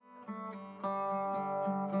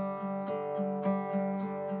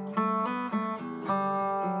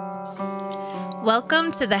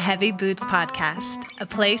Welcome to the Heavy Boots Podcast, a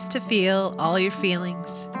place to feel all your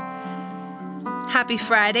feelings. Happy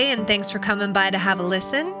Friday, and thanks for coming by to have a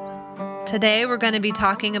listen. Today we're going to be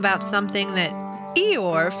talking about something that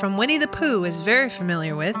Eeyore from Winnie the Pooh is very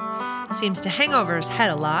familiar with, seems to hang over his head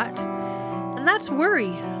a lot, and that's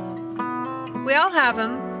worry. We all have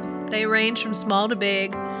them. They range from small to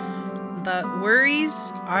big, but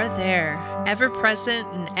worries are there, ever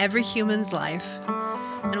present in every human's life.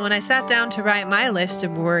 And when I sat down to write my list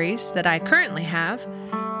of worries that I currently have,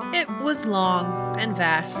 it was long and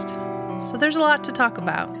vast. So there's a lot to talk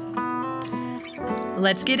about.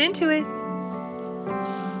 Let's get into it.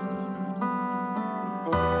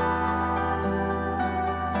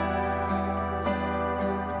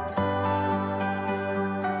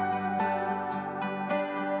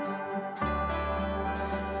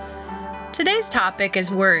 Today's topic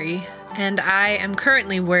is worry. And I am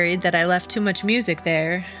currently worried that I left too much music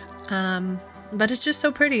there, but it's just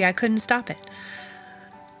so pretty, I couldn't stop it.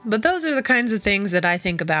 But those are the kinds of things that I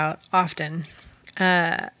think about often.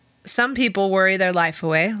 Some people worry their life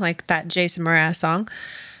away, like that Jason Mraz song,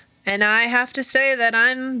 and I have to say that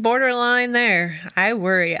I'm borderline there. I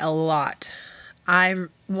worry a lot. I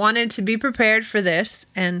wanted to be prepared for this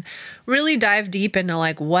and really dive deep into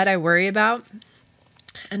what I worry about,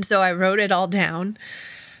 and so I wrote it all down.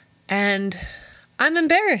 And I'm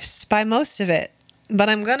embarrassed by most of it, but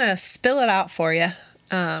I'm going to spill it out for you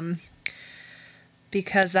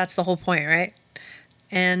because that's the whole point, right?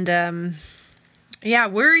 And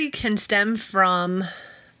worry can stem from,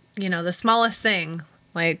 the smallest thing,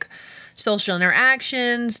 like social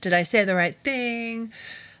interactions. Did I say the right thing?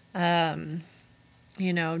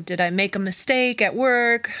 Did I make a mistake at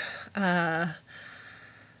work?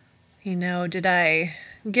 Did I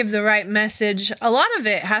give the right message? A lot of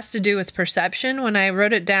it has to do with perception. When I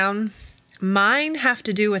wrote it down, mine have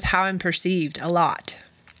to do with how I'm perceived a lot.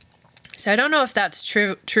 So I don't know if that's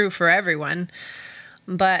true for everyone,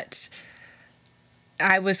 but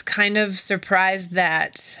I was kind of surprised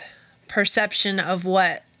that perception of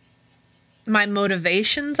what my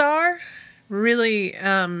motivations are really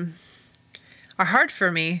are hard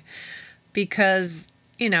for me because,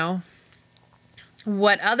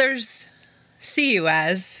 what others see you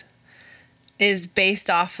as is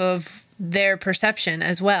based off of their perception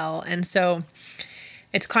as well. And so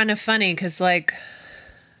it's kind of funny because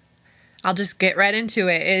I'll just get right into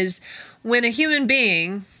it, is when a human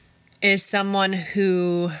being is someone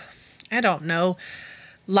who,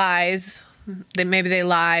 lies, maybe they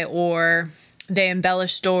lie or they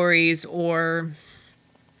embellish stories or,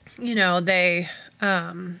 they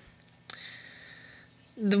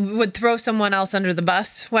would throw someone else under the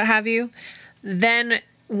bus, what have you. Then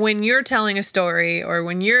when you're telling a story or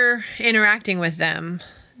when you're interacting with them,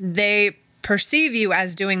 they perceive you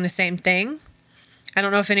as doing the same thing. I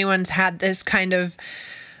don't know if anyone's had this kind of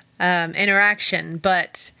interaction,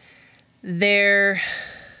 but they're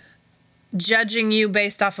judging you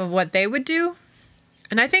based off of what they would do.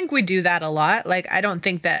 And I think we do that a lot. I don't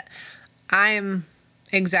think that I'm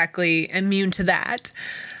exactly immune to that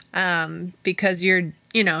because you're,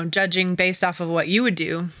 judging based off of what you would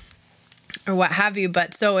do or what have you.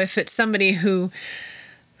 But so if it's somebody who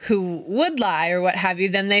would lie or what have you,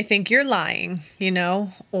 then they think you're lying,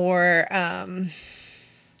 or I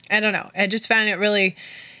don't know. I just found it really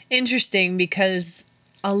interesting because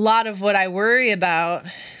a lot of what I worry about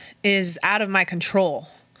is out of my control.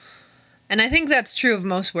 And I think that's true of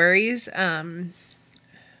most worries,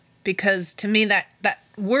 because to me that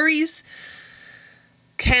worries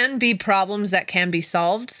can be problems that can be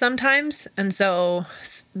solved sometimes. And so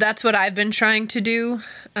that's what I've been trying to do,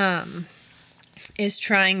 is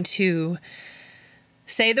trying to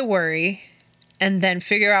say the worry and then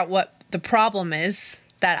figure out what the problem is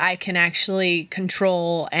that I can actually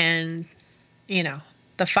control and, the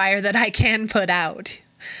fire that I can put out.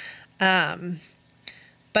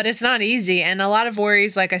 But it's not easy. And a lot of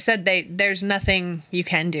worries, like I said, there's nothing you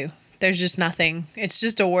can do. There's just nothing. It's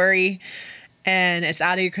just a worry. And it's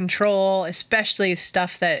out of your control, especially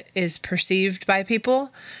stuff that is perceived by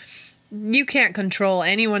people. You can't control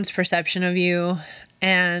anyone's perception of you,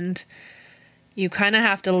 and you kind of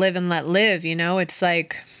have to live and let live, It's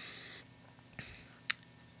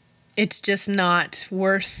it's just not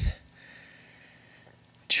worth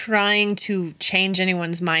trying to change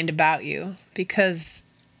anyone's mind about you, because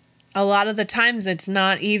a lot of the times it's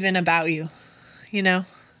not even about you,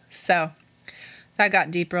 So that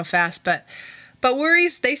got deep real fast, but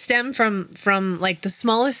worries, they stem from the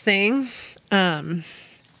smallest thing, and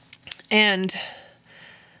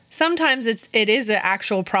sometimes it is an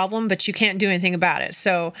actual problem, but you can't do anything about it.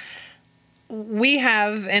 So we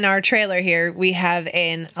have in our trailer here, we have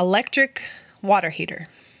an electric water heater.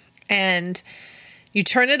 And you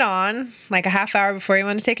turn it on like a half hour before you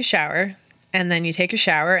want to take a shower. And then you take a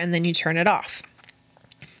shower and then you turn it off.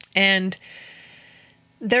 And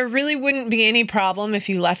there really wouldn't be any problem if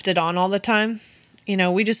you left it on all the time. You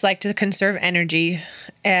know, we just like to conserve energy,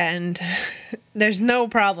 and there's no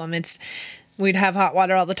problem. We'd have hot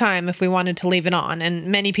water all the time if we wanted to leave it on, and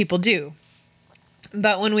many people do.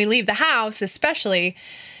 But when we leave the house, especially,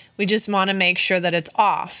 we just want to make sure that it's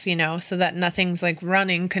off, you know, so that nothing's like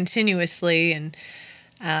running continuously, and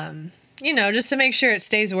you know, just to make sure it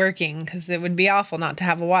stays working, because it would be awful not to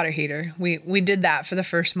have a water heater. We did that for the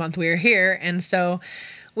first month we were here, and so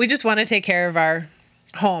we just want to take care of our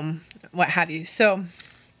home, what have you. So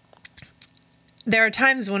there are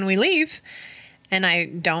times when we leave, and I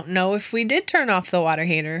don't know if we did turn off the water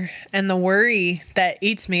heater, and the worry that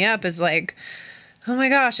eats me up is like, oh my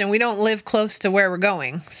gosh, and we don't live close to where we're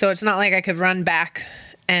going, so it's not like I could run back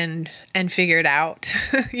and figure it out,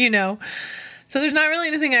 you know. So there's not really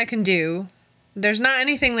anything I can do. There's not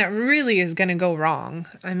anything that really is going to go wrong.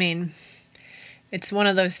 I mean, it's one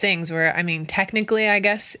of those things where, I mean, technically, I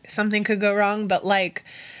guess something could go wrong, but like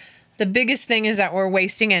the biggest thing is that we're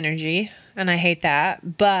wasting energy, and I hate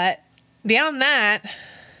that. But beyond that,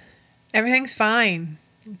 everything's fine.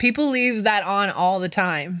 People leave that on all the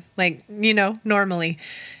time, like, you know, normally,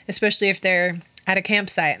 especially if they're at a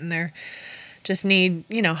campsite and they're just need,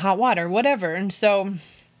 you know, hot water, whatever. And so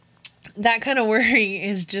that kind of worry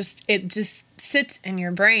is just, it just sits in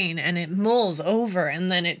your brain and it mulls over,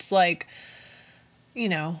 and then it's like, you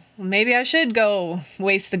know, maybe I should go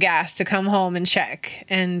waste the gas to come home and check.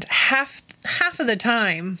 And half of the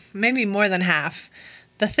time, maybe more than half,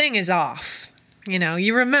 the thing is off. You know,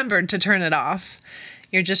 you remembered to turn it off.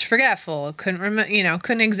 You're just forgetful.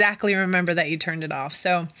 Couldn't exactly remember that you turned it off.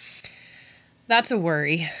 So that's a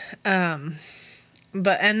worry. And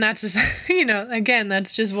that's, you know, again,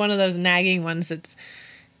 that's just one of those nagging ones that's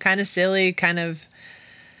kind of silly, kind of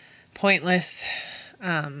pointless.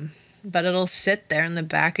 But it'll sit there in the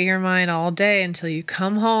back of your mind all day until you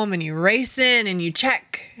come home and you race in and you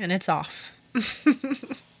check and it's off.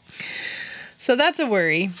 So that's a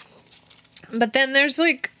worry. But then there's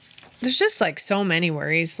just like so many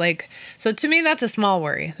worries. Like, so to me, that's a small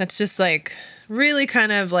worry. That's just like really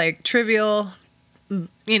kind of like trivial.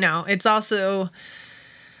 You know, it's also,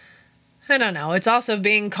 I don't know, it's also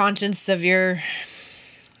being conscious of your,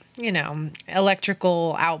 you know,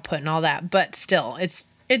 electrical output and all that. But still, it's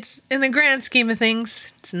in the grand scheme of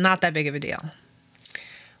things, it's not that big of a deal.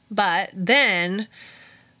 But then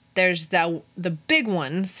there's the big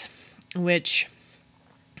ones, which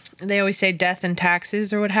they always say death and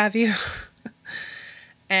taxes or what have you.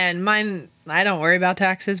 And mine, I don't worry about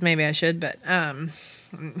taxes. Maybe I should, but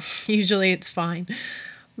usually it's fine.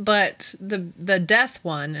 But the death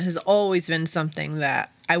one has always been something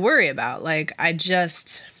that I worry about. Like,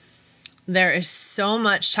 there is so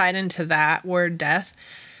much tied into that word death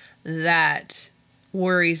that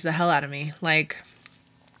worries the hell out of me. Like,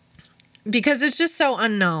 because it's just so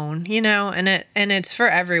unknown, you know, and it's for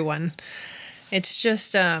everyone. It's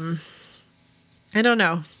just, I don't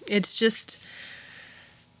know. It's just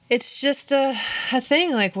a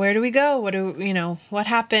thing. Like, where do we go? What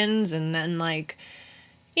happens? And then, like,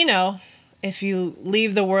 you know, if you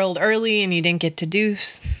leave the world early and you didn't get to do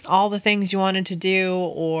all the things you wanted to do,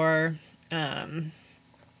 or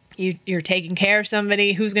you're taking care of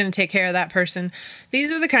somebody, who's going to take care of that person?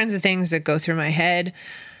 These are the kinds of things that go through my head.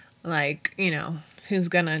 Like, you know, who's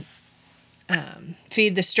going to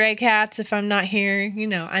feed the stray cats if I'm not here, you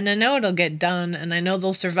know, and I know it'll get done, and I know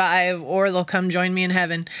they'll survive, or they'll come join me in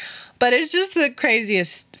heaven. But it's just the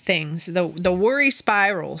craziest things, the worry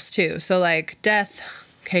spirals too. So like death,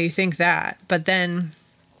 okay, you think that, but then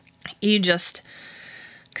you just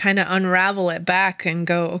kind of unravel it back and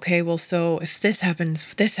go, okay, well, so if this happens,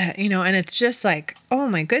 you know, and it's just like, oh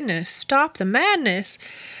my goodness, stop the madness.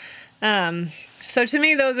 So to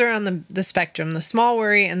me, those are on the spectrum, the small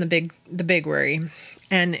worry and the big worry.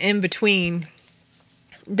 And in between,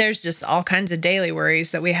 there's just all kinds of daily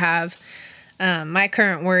worries that we have. My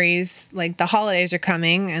current worries, like the holidays are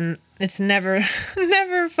coming, and it's never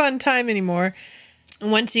a fun time anymore.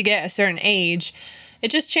 Once you get a certain age,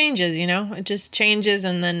 it just changes, you know, it just changes.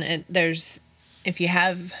 And then if you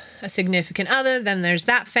have a significant other, then there's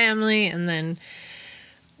that family, and then,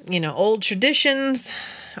 you know, old traditions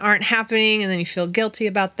aren't happening, and then you feel guilty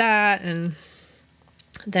about that, and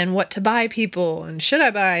then what to buy people, and should I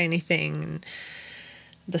buy anything, and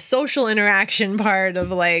the social interaction part of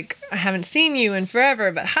like, I haven't seen you in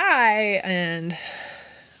forever, but hi, and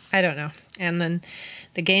I don't know. And then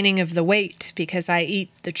the gaining of the weight because I eat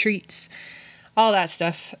the treats, all that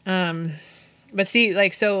stuff. But see,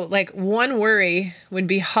 one worry would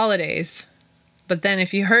be holidays. But then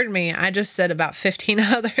if you heard me, I just said about 15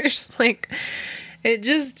 others. It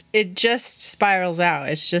just spirals out.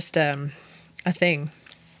 It's just a thing.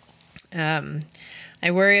 I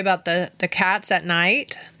worry about the cats at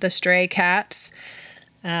night, the stray cats.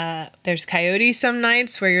 There's coyotes some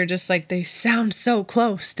nights where you're just like, they sound so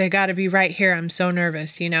close. They got to be right here. I'm so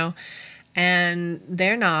nervous, and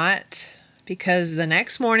they're not, because the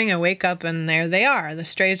next morning I wake up and there they are. The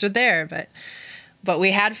strays are there, but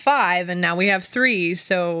we had 5 and now we have 3.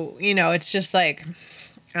 So, it's just like,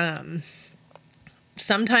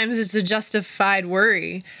 sometimes it's a justified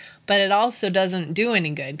worry, but it also doesn't do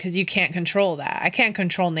any good because you can't control that. I can't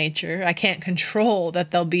control nature. I can't control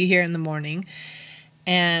that they'll be here in the morning.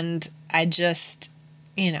 And I just,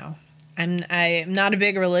 I'm not a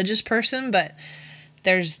big religious person, but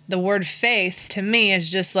there's the word faith to me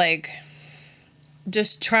is just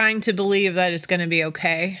just trying to believe that it's going to be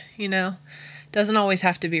okay. Doesn't always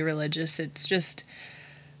have to be religious. It's just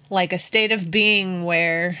like a state of being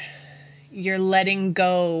where you're letting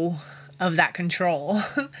go of that control.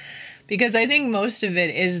 Because I think most of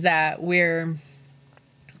it is that we're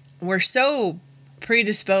so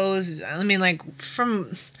predisposed. I mean,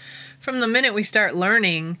 from the minute we start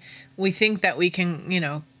learning, we think that we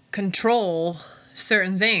can, control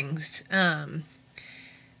certain things.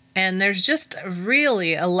 And there's just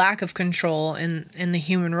really a lack of control in the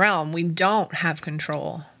human realm. We don't have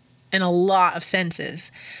control in a lot of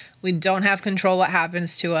senses. We don't have control what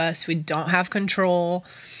happens to us. We don't have control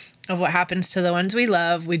of what happens to the ones we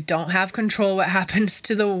love. We don't have control what happens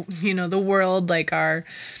to the world, like our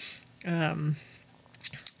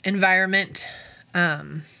environment,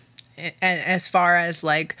 as far as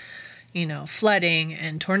flooding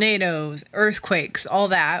and tornadoes, earthquakes, all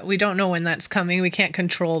that. We don't know when that's coming. We can't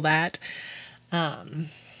control that.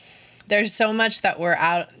 There's so much that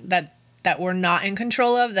we're not in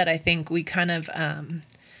control of that I think we kind of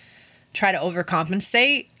try to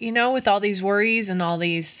overcompensate, with all these worries and all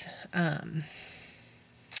these, I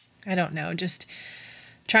don't know, just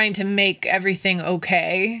trying to make everything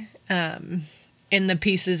okay in the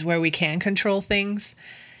pieces where we can control things.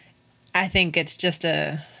 I think it's just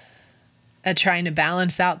a trying to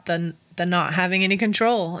balance out the not having any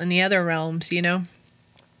control in the other realms,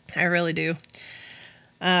 I really do.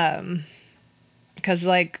 Because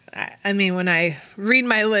when I read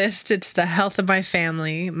my list, it's the health of my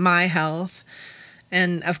family, my health.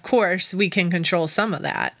 And of course we can control some of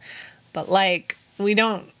that, but we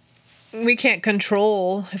can't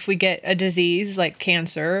control if we get a disease like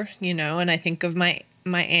cancer, and I think of my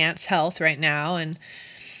aunt's health right now, and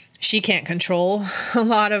she can't control a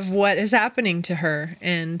lot of what is happening to her.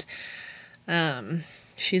 And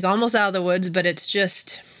she's almost out of the woods, but it's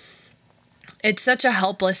such a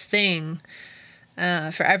helpless thing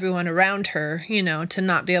for everyone around her, to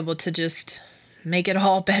not be able to just make it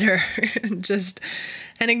all better.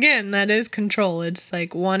 And again, that is control. It's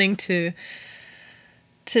like wanting to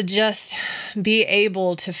just be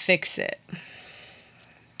able to fix it.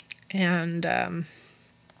 And,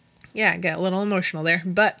 I get a little emotional there,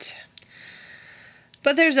 but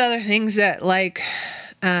there's other things that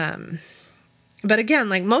but again,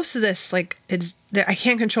 most of this, I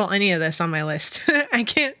can't control any of this on my list. I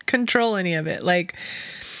can't control any of it.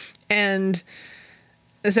 And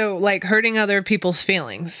so hurting other people's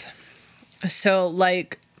feelings. So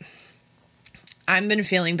I've been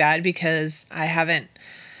feeling bad because I haven't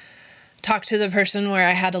talked to the person where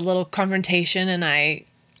I had a little confrontation, and I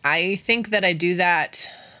think that I do that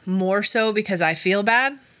more so because I feel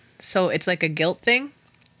bad. So it's like a guilt thing.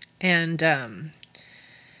 And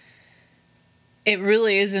it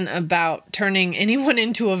really isn't about turning anyone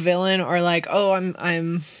into a villain or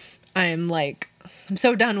I'm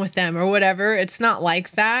so done with them or whatever. It's not like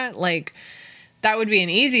that. That would be an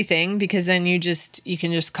easy thing because then you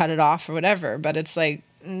can just cut it off or whatever. But it's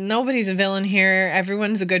nobody's a villain here.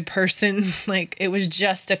 Everyone's a good person. It was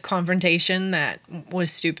just a confrontation that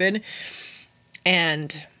was stupid.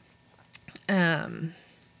 And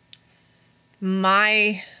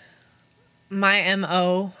my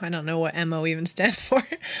MO, I don't know what MO even stands for,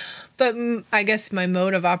 but I guess my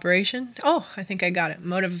mode of operation. Oh, I think I got it.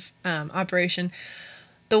 Mode of operation.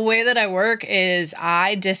 The way that I work is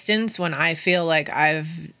I distance when I feel like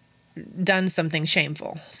I've done something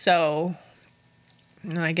shameful. So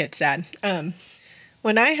I get sad.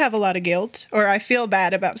 When I have a lot of guilt or I feel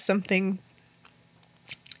bad about something,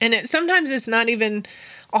 and sometimes it's not even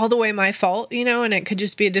all the way my fault, and it could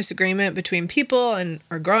just be a disagreement between people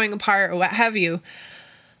or growing apart or what have you.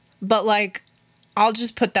 But like, I'll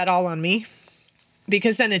just put that all on me,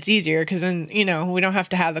 because then it's easier, because then, we don't have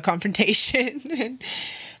to have the confrontation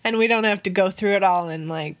and we don't have to go through it all and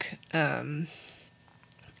like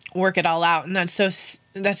work it all out. And that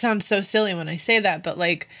sounds so silly when I say that, but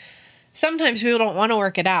like, sometimes people don't want to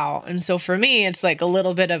work it out. And so for me, it's like a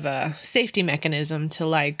little bit of a safety mechanism to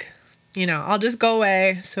like, I'll just go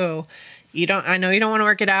away. So I know you don't want to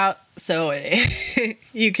work it out. So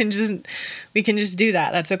we can just do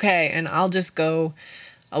that. That's okay. And I'll just go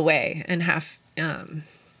away and have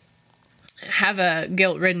a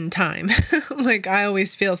guilt-ridden time. Like, I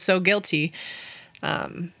always feel so guilty.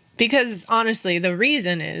 Because honestly, the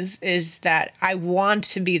reason is that I want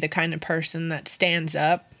to be the kind of person that stands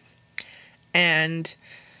up and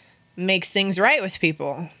makes things right with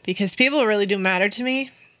people, because people really do matter to me.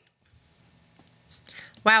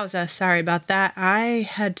 Wowza, sorry about that. I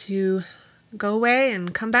had to go away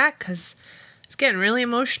and come back because it's getting really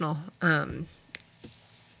emotional.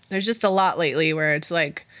 There's just a lot lately where it's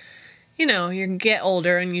like, you get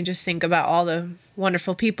older and you just think about all the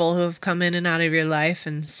wonderful people who have come in and out of your life,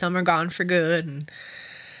 and some are gone for good, and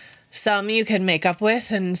some you can make up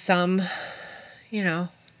with, and some,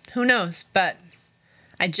 who knows? But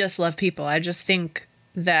I just love people. I just think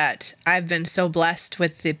that I've been so blessed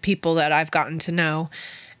with the people that I've gotten to know.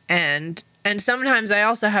 And sometimes I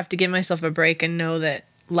also have to give myself a break and know that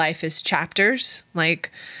life is chapters.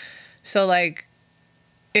 So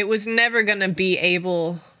it was never going to be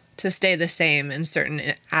able to stay the same in certain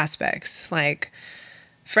aspects. Like,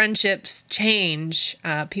 friendships change,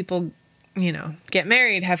 people, get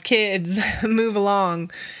married, have kids, move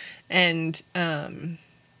along. And,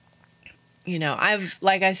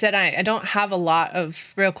 like I said, I don't have a lot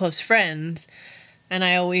of real close friends, and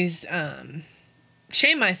I always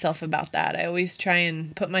shame myself about that. I always try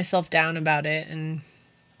and put myself down about it. And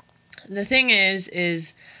the thing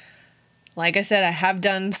is, like I said, I have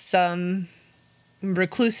done some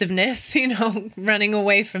reclusiveness, running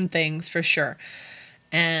away from things for sure.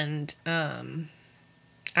 And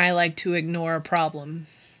I like to ignore a problem.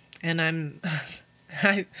 And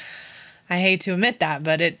I hate to admit that,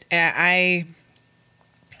 but I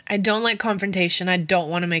don't like confrontation. I don't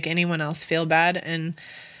want to make anyone else feel bad. And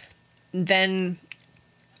then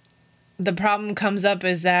the problem comes up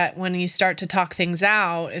is that when you start to talk things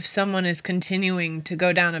out, if someone is continuing to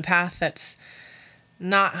go down a path that's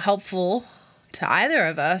not helpful to either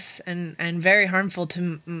of us and very harmful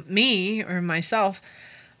to me or myself,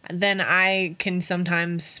 then I can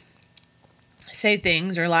sometimes say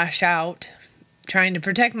things or lash out, trying to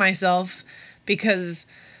protect myself, because,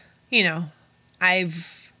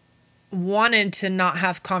 I've wanted to not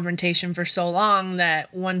have confrontation for so long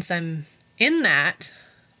that once I'm in that,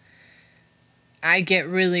 I get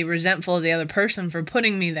really resentful of the other person for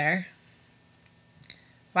putting me there.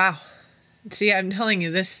 Wow. See, I'm telling you,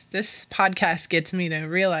 this podcast gets me to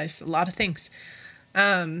realize a lot of things.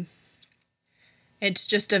 It's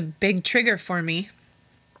just a big trigger for me.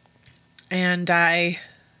 And I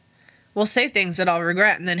will say things that I'll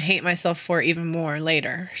regret and then hate myself for even more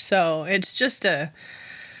later. So it's just a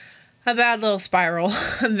bad little spiral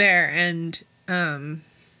there. And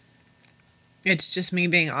it's just me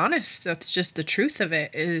being honest. That's just the truth of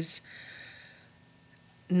it. Is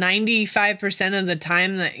 95% of the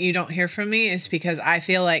time that you don't hear from me is because I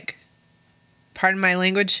feel like, pardon my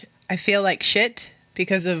language, I feel like shit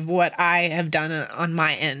because of what I have done on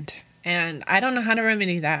my end. And I don't know how to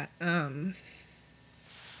remedy that.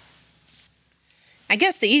 I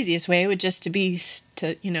guess the easiest way would just be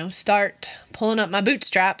to start pulling up my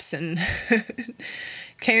bootstraps and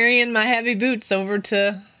carrying my heavy boots over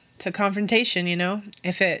to confrontation,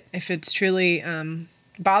 if it's truly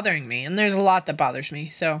bothering me. And there's a lot that bothers me.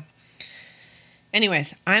 So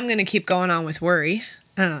anyways, I'm going to keep going on with worry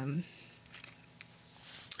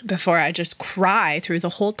before I just cry through the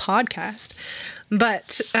whole podcast.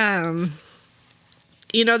 But,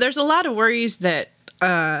 there's a lot of worries that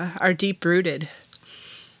are deep-rooted.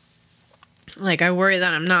 Like, I worry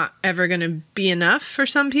that I'm not ever going to be enough for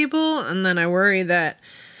some people, and then I worry that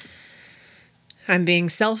I'm being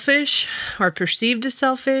selfish or perceived as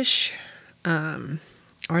selfish. Or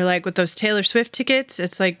like with those Taylor Swift tickets,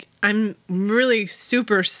 it's like I'm really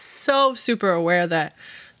super aware that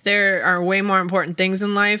there are way more important things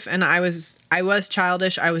in life. And I was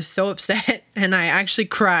childish. I was so upset, and I actually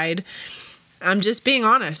cried. I'm just being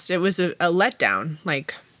honest. It was a letdown.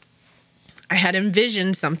 Like, I had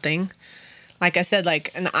envisioned something, like I said,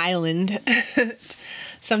 like an island,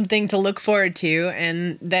 something to look forward to.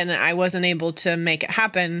 And then I wasn't able to make it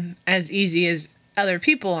happen as easy as other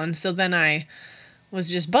people. And so then I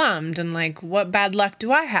was just bummed and like, what bad luck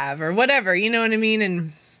do I have or whatever, you know what I mean?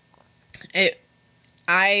 And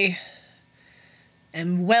I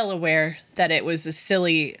am well aware that it was a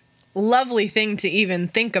silly, lovely thing to even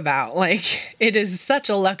think about. Like, it is such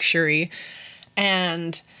a luxury.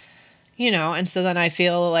 And, and so then I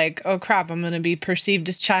feel like, oh crap, I'm going to be perceived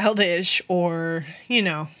as childish or,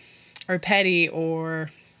 or petty or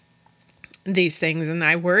these things. And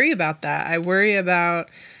I worry about that. I worry about,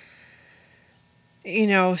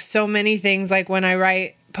 so many things, like when I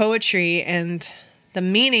write poetry and the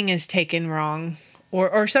meaning is taken wrong,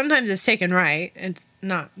 or sometimes it's taken right. It's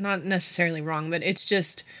not necessarily wrong, but it's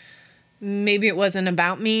just, maybe it wasn't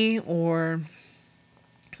about me or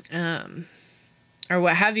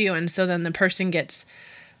what have you. And so then the person gets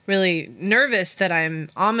really nervous that I'm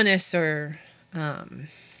ominous or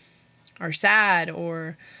sad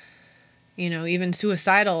or, even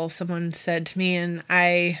suicidal, someone said to me, and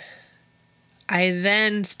I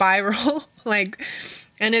then spiral like,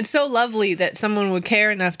 and it's so lovely that someone would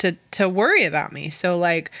care enough to worry about me. So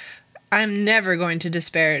like, I'm never going to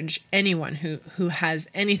disparage anyone who has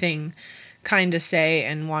anything kind to say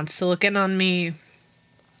and wants to look in on me,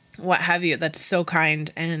 what have you. That's so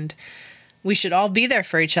kind. And we should all be there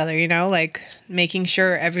for each other, like making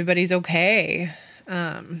sure everybody's okay.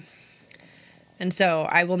 And so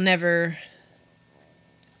I will never,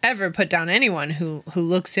 ever put down anyone who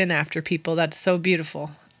looks in after people. That's so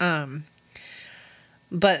beautiful.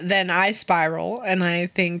 But then I spiral and I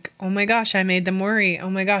think, oh my gosh, I made them worry. Oh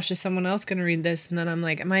my gosh, is someone else going to read this? And then I'm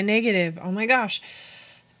like, am I negative? Oh my gosh.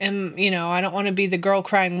 And, I don't want to be the girl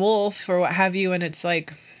crying wolf or what have you. And it's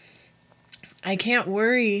like, I can't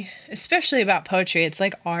worry, especially about poetry. It's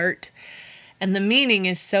like art. And the meaning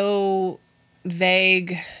is so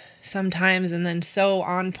vague sometimes, and then so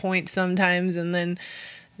on point sometimes, and then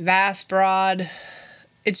vast, broad.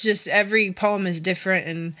 It's just every poem is different,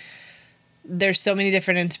 and there's so many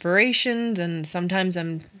different inspirations, and sometimes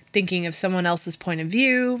I'm thinking of someone else's point of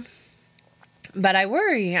view. But I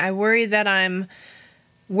worry that I'm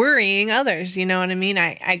worrying others, you know what I mean?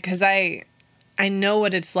 Because I know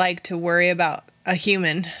what it's like to worry about a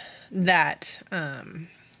human that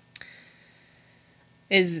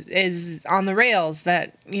is on the rails,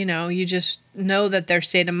 that, you just know that their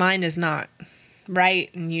state of mind is not right,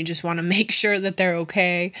 and you just want to make sure that they're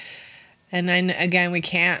okay. And then again, we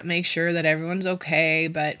can't make sure that everyone's okay,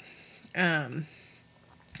 but I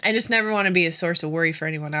just never want to be a source of worry for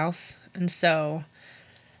anyone else. And so,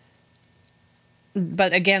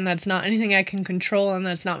 but again, that's not anything I can control, and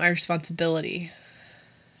that's not my responsibility.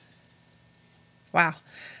 Wow.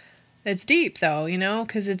 It's deep though,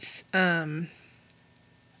 because it's, I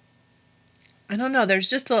don't know, there's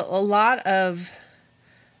just a lot of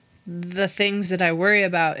the things that I worry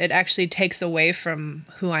about. It actually takes away from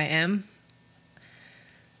who I am.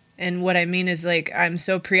 And what I mean is, like, I'm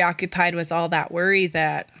so preoccupied with all that worry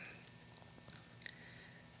that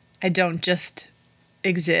I don't just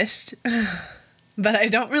exist. But I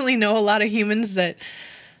don't really know a lot of humans that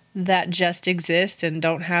just exist and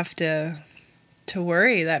don't have to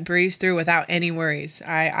worry, that breeze through without any worries.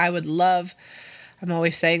 I would love, I'm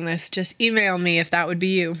always saying this, just email me if that would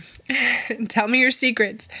be you. Tell me your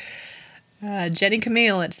secrets. Jenny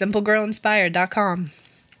Camille at simplegirlinspired.com.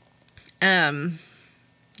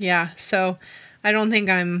 Yeah, so I don't think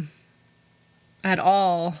I'm at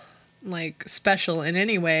all, like, special in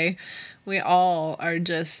any way. We all are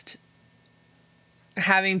just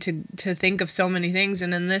having to think of so many things,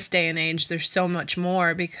 and in this day and age, there's so much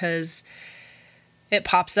more because it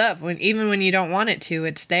pops up even when you don't want it to.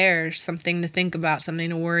 It's there, something to think about, something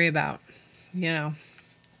to worry about.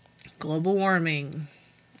 Global warming,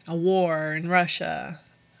 a war in Russia,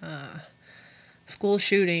 school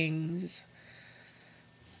shootings,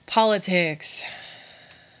 politics,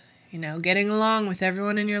 getting along with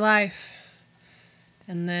everyone in your life.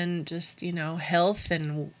 And then just, health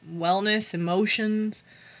and wellness, emotions.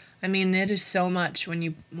 I mean, it is so much when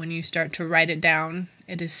you start to write it down.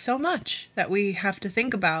 It is so much that we have to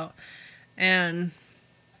think about. And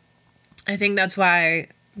I think that's why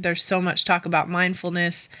there's so much talk about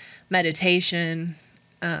mindfulness, meditation,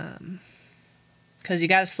 because you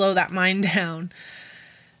got to slow that mind down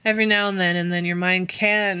every now and then your mind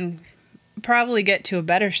can probably get to a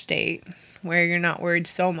better state where you're not worried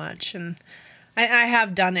so much. And I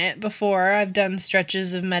have done it before. I've done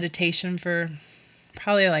stretches of meditation for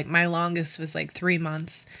probably, like, my longest was like 3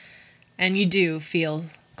 months. And you do feel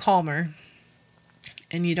calmer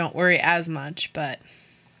and you don't worry as much, but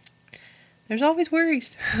there's always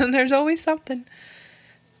worries. There's always something.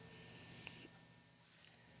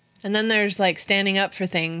 And then there's, like, standing up for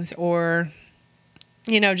things, or,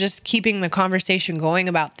 just keeping the conversation going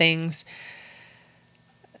about things.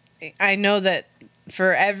 I know that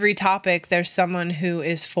for every topic, there's someone who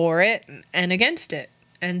is for it and against it.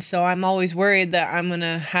 And so I'm always worried that I'm going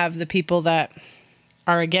to have the people that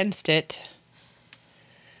are against it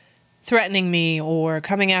threatening me or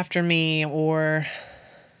coming after me or,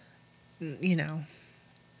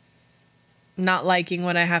 not liking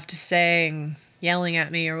what I have to say and yelling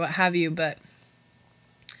at me or what have you. But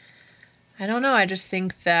I don't know. I just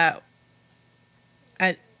think that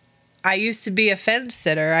I used to be a fence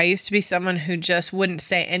sitter. I used to be someone who just wouldn't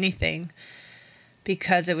say anything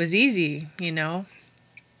because it was easy,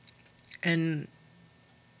 And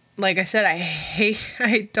like I said,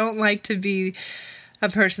 I don't like to be a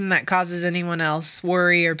person that causes anyone else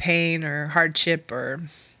worry or pain or hardship or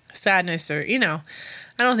sadness or,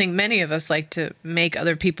 I don't think many of us like to make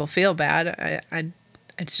other people feel bad.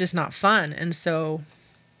 It's just not fun. And so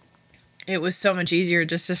it was so much easier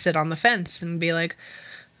just to sit on the fence and be like,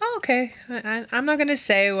 oh, okay, I'm not going to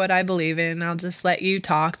say what I believe in. I'll just let you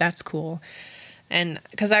talk. That's cool. And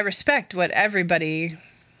because I respect what everybody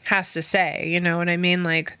has to say, you know what I mean?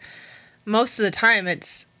 Like, most of the time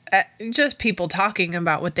it's just people talking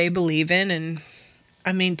about what they believe in. And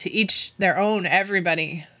I mean, to each their own.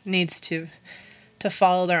 Everybody needs to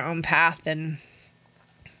follow their own path. And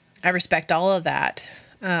I respect all of that.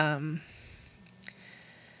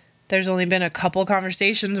 There's only been a couple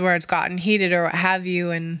conversations where it's gotten heated or what have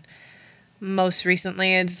you. And most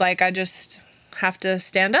recently it's like, I just have to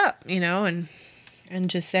stand up, and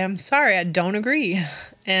just say, I'm sorry, I don't agree.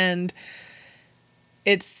 And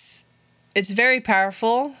it's very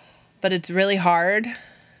powerful, but it's really hard.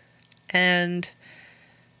 And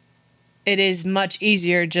it is much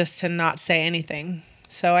easier just to not say anything.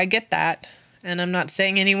 So I get that. And I'm not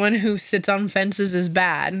saying anyone who sits on fences is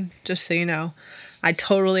bad, just so you know. I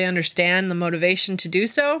totally understand the motivation to do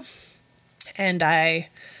so. And I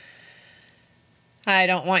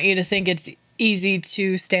don't want you to think it's easy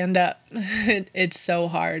to stand up. It's so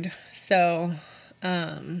hard. So,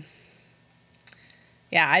 I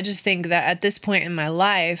just think that at this point in my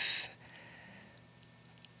life,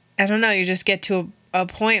 I don't know, you just get to a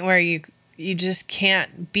point where you just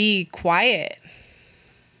can't be quiet,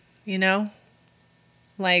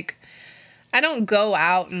 Like, I don't go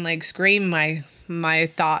out and, like, scream my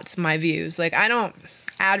thoughts, my views. Like, I don't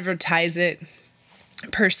advertise it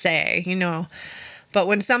per se, But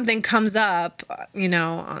when something comes up,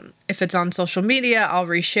 if it's on social media, I'll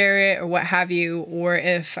reshare it or what have you. Or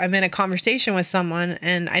if I'm in a conversation with someone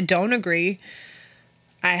and I don't agree,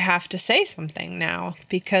 I have to say something now,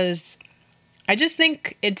 because I just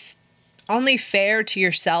think it's only fair to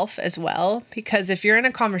yourself as well. Because if you're in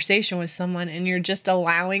a conversation with someone and you're just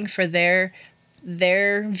allowing for their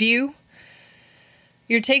view,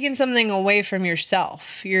 you're taking something away from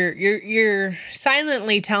yourself. You're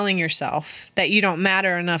silently telling yourself that you don't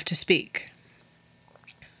matter enough to speak.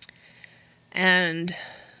 And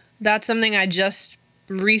that's something I just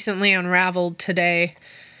recently unraveled today.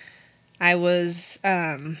 I was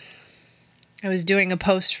doing a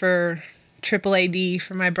post for AAAD,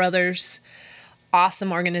 for my brother's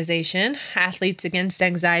awesome organization, Athletes Against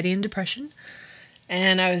Anxiety and Depression.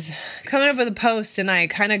 And I was coming up with a post, and I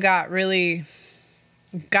kind of got really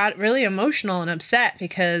emotional and upset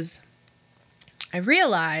because I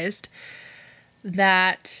realized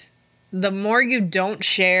that the more you don't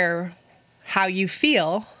share how you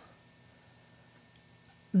feel,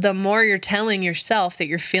 the more you're telling yourself that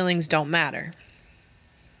your feelings don't matter.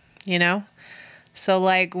 So,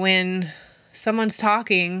 like, when someone's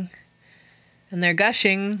talking and they're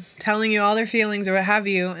gushing, telling you all their feelings or what have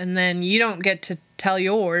you, and then you don't get to tell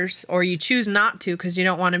yours, or you choose not to because you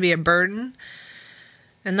don't want to be a burden.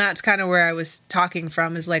 And that's kind of where I was talking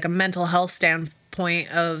from, is like a mental health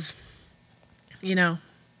standpoint of,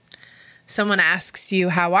 someone asks you,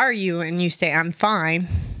 how are you? And you say, I'm fine.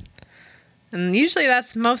 And usually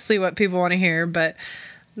that's mostly what people want to hear. But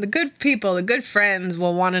the good people, the good friends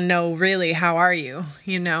will want to know, really, how are you?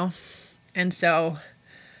 And so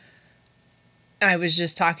I was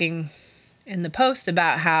just talking in the post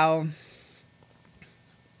about how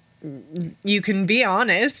you can be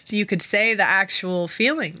honest. You could say the actual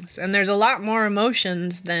feelings. And there's a lot more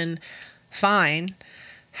emotions than fine,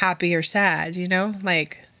 happy, or sad,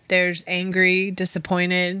 Like, there's angry,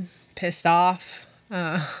 disappointed, pissed off,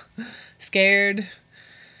 scared,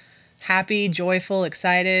 happy, joyful,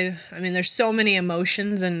 excited. I mean, there's so many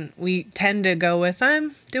emotions, and we tend to go with,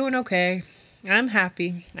 I'm doing okay, I'm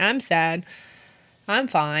happy, I'm sad, I'm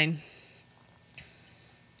fine.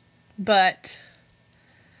 But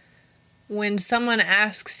when someone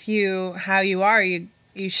asks you how you are, you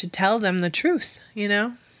should tell them the truth,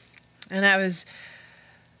 And I was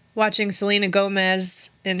watching Selena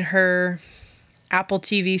Gomez in her Apple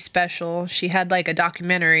TV special. She had like a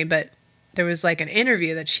documentary, but there was like an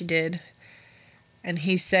interview that she did. And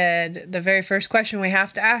he said, the very first question we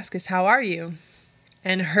have to ask is, how are you?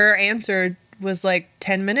 And her answer was like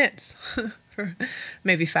 10 minutes,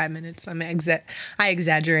 maybe 5 minutes. I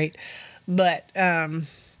exaggerate, but her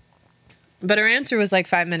answer was like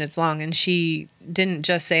 5 minutes long, and she didn't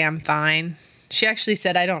just say, I'm fine. She actually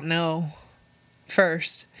said, I don't know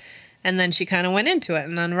first. And then she kind of went into it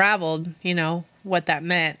and unraveled, what that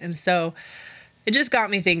meant. And so it just got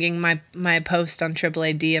me thinking, my post on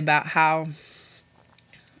AAAD about how,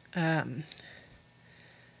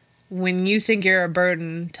 when you think you're a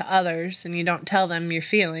burden to others and you don't tell them your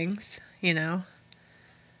feelings,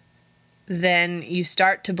 then you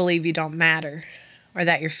start to believe you don't matter, or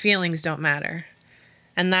that your feelings don't matter.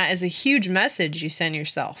 And that is a huge message you send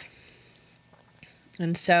yourself.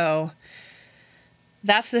 And so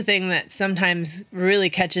that's the thing that sometimes really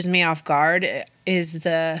catches me off guard, is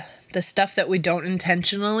the stuff that we don't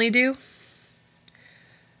intentionally do.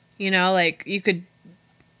 Like you could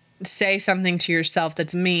say something to yourself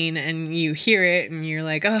that's mean, and you hear it and you're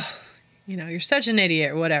like, oh, you're such an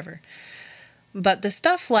idiot or whatever. But the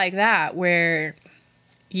stuff like that where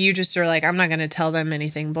you just are like, I'm not going to tell them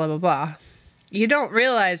anything, blah, blah, blah. You don't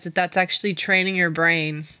realize that that's actually training your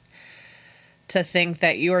brain to think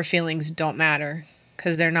that your feelings don't matter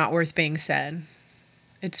because they're not worth being said.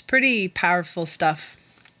 It's pretty powerful stuff.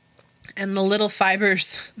 And the little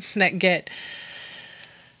fibers that get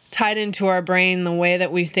tied into our brain, the way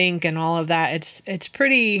that we think and all of that, it's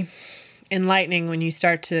pretty enlightening when you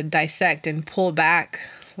start to dissect and pull back,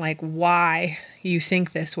 like why you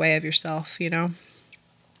think this way of yourself,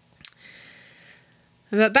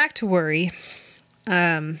 But back to worry.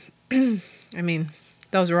 I mean,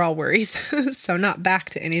 those are all worries, so not back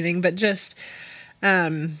to anything, but just,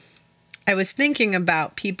 I was thinking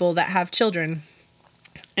about people that have children,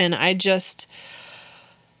 and I just,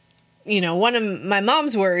 one of my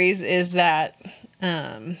mom's worries is that,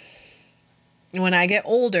 when I get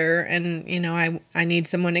older and, I need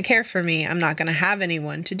someone to care for me, I'm not going to have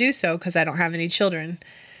anyone to do so because I don't have any children.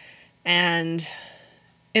 And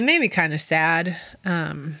it made me kind of sad.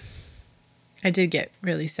 I did get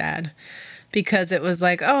really sad because it was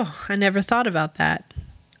like, oh, I never thought about that.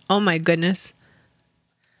 Oh my goodness.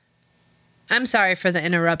 I'm sorry for the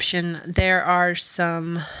interruption. There are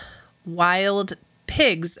some wild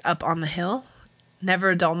pigs up on the hill. Never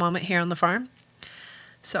a dull moment here on the farm.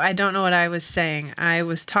 So I don't know what I was saying. I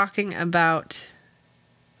was talking about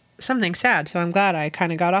something sad, so I'm glad I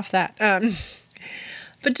kind of got off that.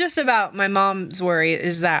 But just about my mom's worry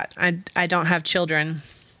is that I don't have children.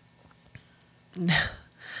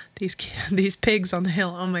 These pigs on the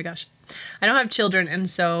hill, oh my gosh. I don't have children, and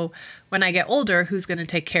so when I get older, who's going to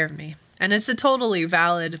take care of me? And it's a totally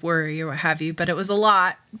valid worry or what have you, but it was a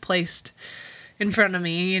lot placed in front of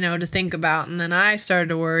me, to think about. And then I started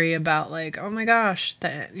to worry about like, oh my gosh,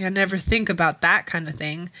 I never think about that kind of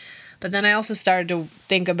thing. But then I also started to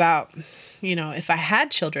think about, if I had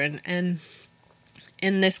children. And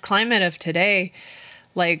in this climate of today,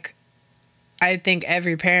 like, I think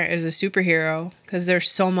every parent is a superhero because there's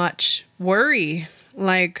so much worry.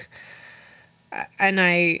 Like, and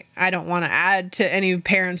I don't want to add to any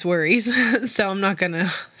parents' worries, so I'm not going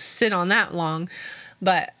to sit on that long.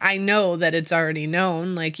 But I know that it's already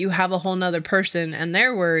known. Like, you have a whole nother person and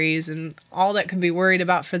their worries and all that could be worried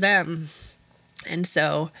about for them. And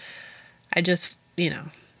so I just,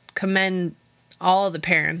 commend all the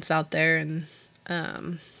parents out there. And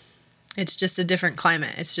it's just a different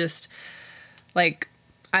climate. It's just like,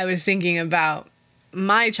 I was thinking about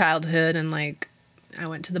my childhood, and like, I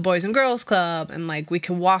went to the Boys and Girls Club, and like, we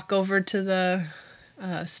could walk over to the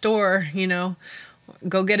store,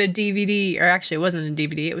 go get a DVD, or actually it wasn't a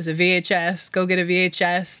DVD, it was a VHS, go get a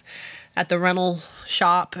VHS at the rental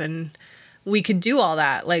shop, and we could do all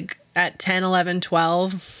that. Like at 10, 11,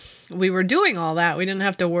 12, we were doing all that. We didn't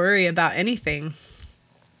have to worry about anything.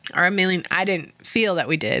 Or I didn't feel that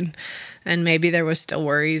we did, and maybe there was still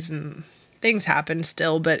worries and things happened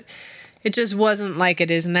still, but it just wasn't like it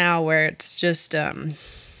is now, where it's just,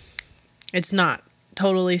 it's not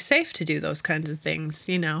totally safe to do those kinds of things,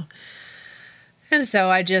 And so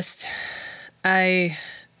I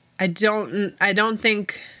don't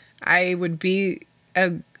think I would be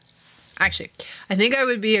I think I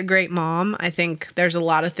would be a great mom. I think there's a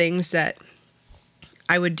lot of things that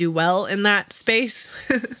I would do well in that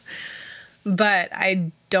space, but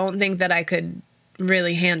I don't think that I could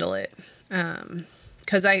really handle it.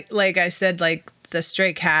 'Cause like I said, like the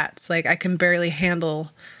stray cats, like I can barely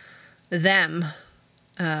handle them.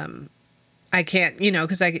 I can't,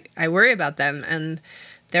 'cause I worry about them, and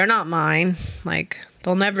they're not mine. Like,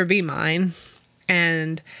 they'll never be mine.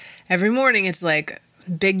 And every morning it's like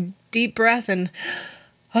big, deep breath and,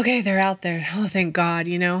 okay, they're out there. Oh, thank God,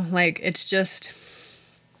 like it's just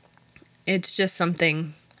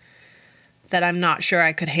something that I'm not sure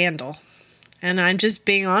I could handle. And I'm just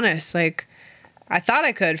being honest. Like, I thought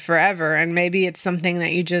I could forever. And maybe it's something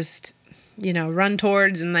that you just, run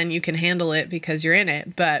towards and then you can handle it because you're in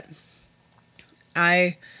it. But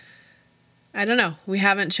I don't know. We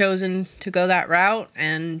haven't chosen to go that route,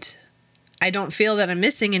 and I don't feel that I'm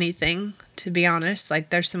missing anything, to be honest. Like,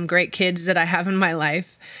 there's some great kids that I have in my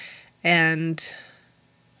life, and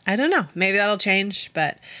I don't know. Maybe that'll change,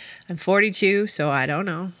 but I'm 42, so I don't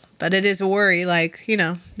know. But it is a worry, like,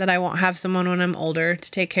 that I won't have someone when I'm older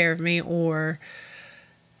to take care of me, or,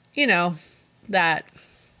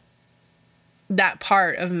 that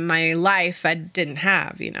part of my life I didn't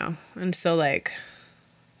have, And so, like,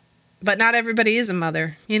 but not everybody is a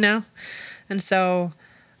mother, And so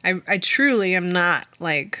I truly am not,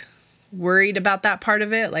 like, worried about that part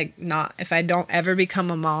of it. Like, not if I don't ever become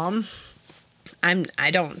a mom,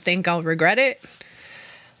 I don't think I'll regret it.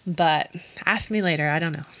 But ask me later. I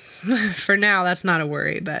don't know. For now, that's not a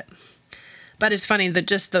worry. But it's funny that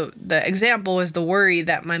just the example is the worry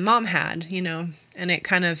that my mom had, and it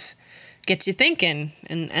kind of gets you thinking.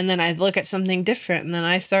 And then I look at something different, and then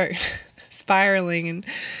I start spiraling, and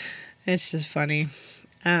it's just funny.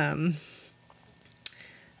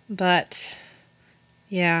 But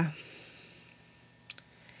yeah,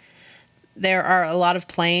 there are a lot of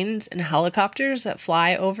planes and helicopters that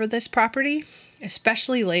fly over this property,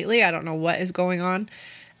 especially lately. I don't know what is going on.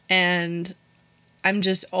 And I'm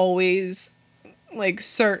just always, like,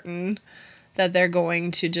 certain that they're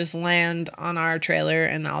going to just land on our trailer,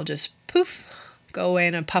 and I'll just poof, go away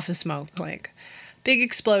in a puff of smoke, like big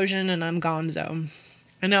explosion, and I'm gonzo.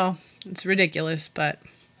 I know it's ridiculous, but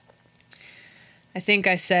I think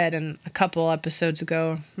I said in a couple episodes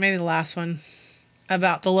ago, maybe the last one,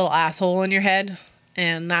 about the little asshole in your head,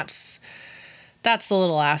 and that's the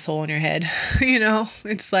little asshole in your head.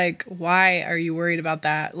 It's like, why are you worried about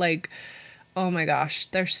that? Like, oh my gosh,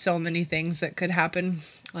 there's so many things that could happen.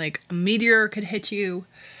 Like, a meteor could hit you,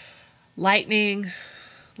 lightning,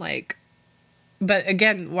 like, but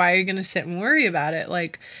again, why are you going to sit and worry about it?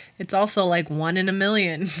 Like, it's also like 1 in a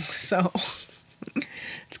million. So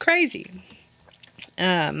it's crazy.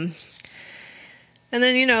 And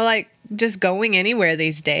then, like, just going anywhere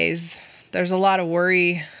these days, there's a lot of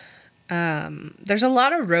worry. There's a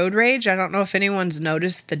lot of road rage. I don't know if anyone's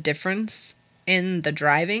noticed the difference in the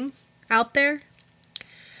driving out there.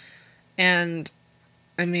 And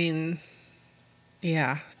I mean,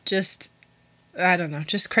 yeah, I don't know,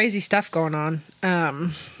 just crazy stuff going on,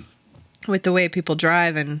 with the way people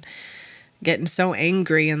drive and getting so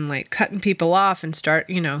angry and, like, cutting people off and start,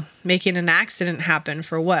 making an accident happen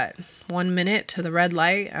for what? 1 minute to the red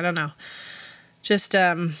light? I don't know. Just,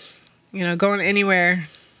 going anywhere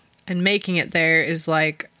and making it there is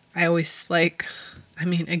like, I always, like, I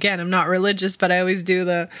mean, again, I'm not religious, but I always do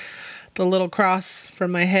the little cross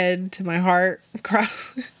from my head to my heart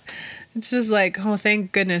cross. It's just like, oh,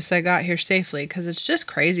 thank goodness I got here safely, because it's just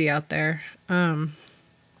crazy out there. And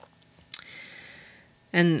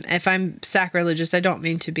if I'm sacrilegious, I don't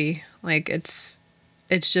mean to be. Like, it's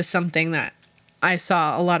just something that I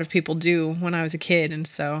saw a lot of people do when I was a kid, and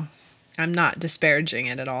so I'm not disparaging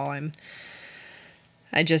it at all.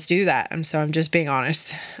 I just do that, and so I'm just being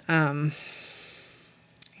honest.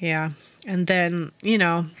 Yeah. And then,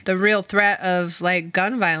 the real threat of, like,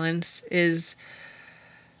 gun violence is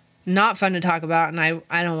not fun to talk about, and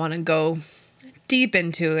I don't want to go deep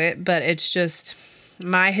into it, but it's just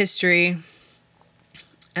my history.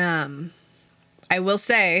 I will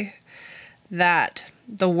say that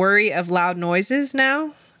the worry of loud noises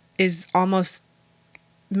now is almost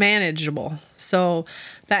manageable. So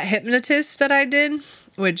that hypnotist that I did,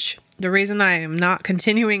 which the reason I am not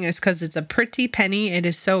continuing is because it's a pretty penny. It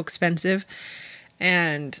is so expensive.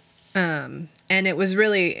 And it was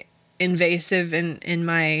really invasive in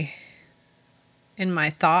my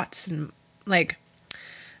thoughts, and, like, I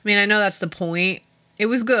mean, I know that's the point. It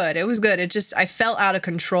was good. It just, I felt out of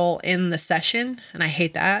control in the session, and I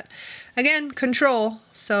hate that. Again, control.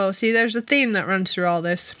 So see, there's a theme that runs through all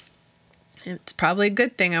this. It's probably a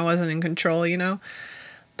good thing I wasn't in control,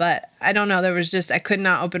 but I don't know. There was just, I could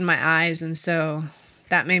not open my eyes. And so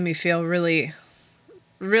that made me feel really,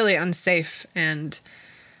 really unsafe and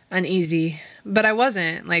uneasy, but I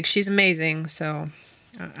wasn't. Like, she's amazing. So,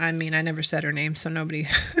 I mean, I never said her name, so nobody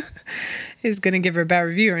is going to give her a bad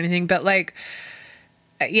review or anything, but, like,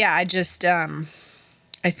 yeah, I just,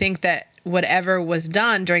 I think that whatever was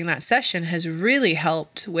done during that session has really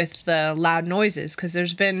helped with the loud noises, because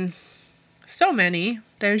there's been so many.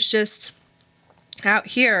 There's just out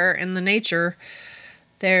here in the nature,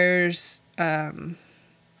 there's a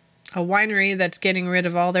winery that's getting rid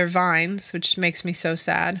of all their vines, which makes me so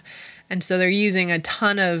sad. And so they're using a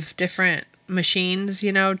ton of different machines,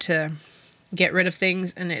 to get rid of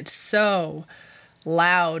things. And it's so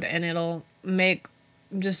loud, and it'll make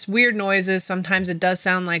just weird noises. Sometimes it does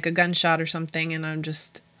sound like a gunshot or something. And I'm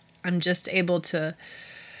just able to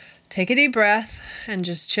take a deep breath and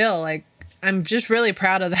just chill. Like, I'm just really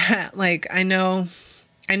proud of that. Like, I know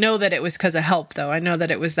that it was because of help, though. I know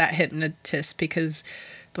that it was that hypnotist, because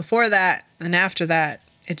before that and after that,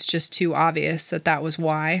 it's just too obvious that was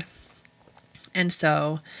why. And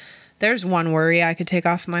so there's one worry I could take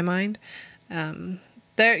off my mind. Again,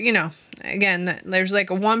 there's like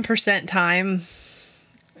a 1% time,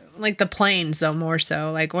 like the planes, though, more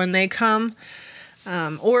so. Like when they come,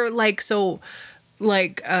 rocket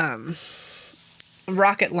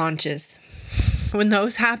launches, when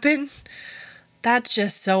those happen, that's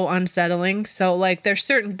just so unsettling. So like there's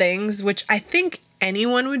certain things which I think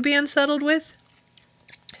anyone would be unsettled with.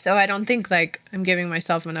 So I don't think like I'm giving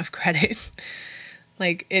myself enough credit.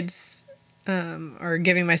 Like it's, or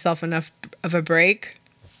giving myself enough of a break.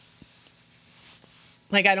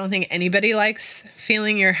 Like I don't think anybody likes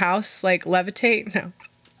feeling your house like levitate. No,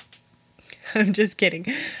 I'm just kidding.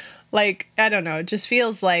 Like, I don't know. It just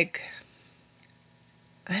feels like,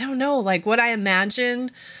 I don't know, like what I imagine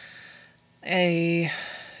a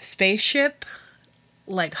spaceship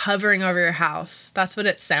like hovering over your house. That's what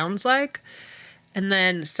it sounds like. And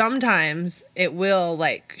then sometimes it will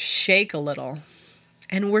like shake a little.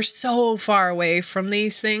 And we're so far away from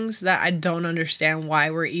these things that I don't understand why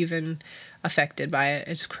we're even affected by it.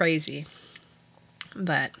 It's crazy.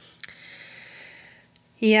 But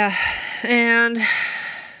yeah. And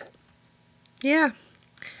yeah.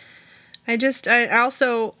 I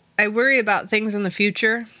worry about things in the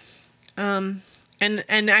future. And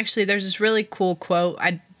actually there's this really cool quote.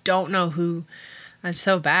 I don't know who, I'm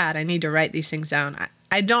so bad. I need to write these things down.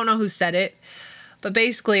 I don't know who said it, but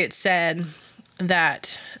basically it said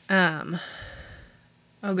that,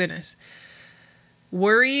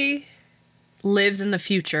 worry lives in the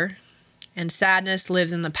future and sadness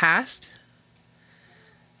lives in the past.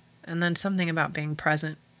 And then something about being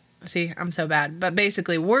present. See, I'm so bad. But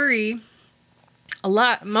basically worry,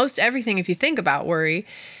 most everything, if you think about worry,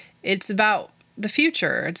 it's about the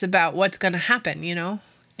future. It's about what's going to happen,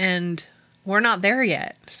 and we're not there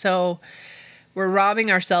yet. So we're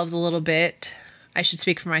robbing ourselves a little bit. I should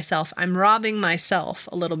speak for myself. I'm robbing myself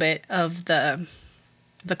a little bit of the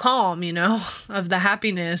calm, of the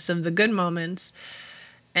happiness, of the good moments.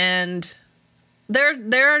 And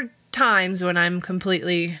there are times when I'm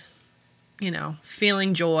completely,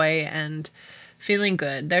 feeling joy and feeling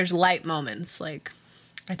good. There's light moments. Like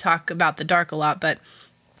I talk about the dark a lot, but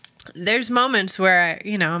there's moments where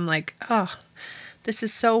I'm like, oh, this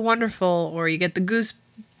is so wonderful. Or you get the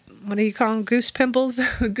what do you call them? Goose pimples,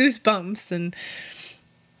 goosebumps. And,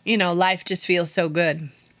 life just feels so good.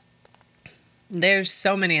 There's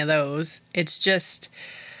so many of those. It's just,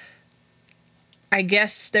 I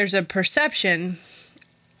guess there's a perception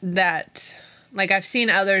that, like I've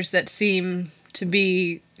seen others that seem to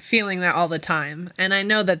be feeling that all the time. And I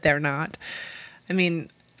know that they're not. I mean,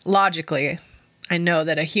 logically, I know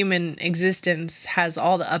that a human existence has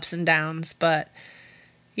all the ups and downs, but,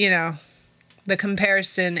 the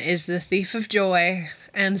comparison is the thief of joy.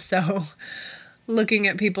 And so looking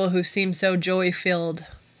at people who seem so joy-filled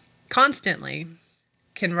constantly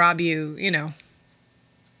can rob you,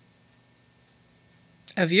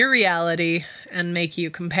 of your reality and make you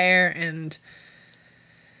compare. And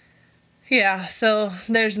yeah, so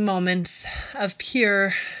there's moments of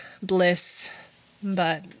pure bliss,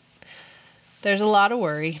 but there's a lot of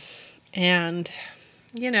worry. And,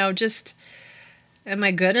 just, am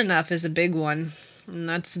I good enough is a big one. And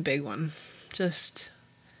that's a big one. Just,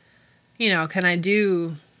 can I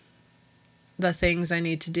do the things I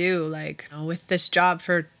need to do? Like, with this job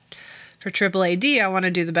for AAAD, I want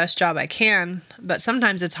to do the best job I can. But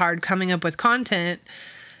sometimes it's hard coming up with content.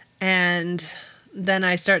 And then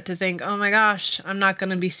I start to think, oh my gosh, I'm not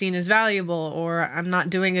going to be seen as valuable, or I'm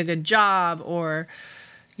not doing a good job, or,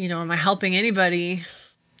 am I helping anybody?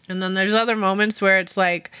 And then there's other moments where it's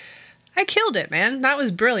like, I killed it, man. That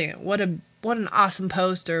was brilliant. What an awesome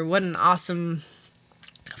post, or what an awesome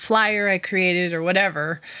flyer I created, or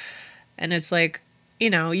whatever. And it's like,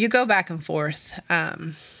 you go back and forth.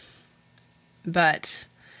 But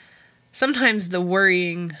sometimes the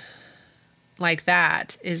worrying like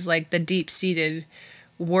that is like the deep-seated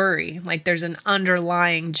worry. Like there's an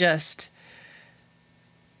underlying just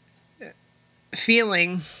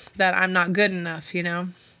feeling that I'm not good enough, you know?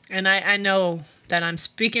 And I know that I'm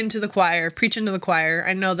speaking to the choir, preaching to the choir.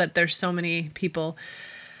 I know that there's so many people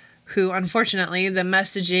who, unfortunately, the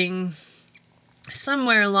messaging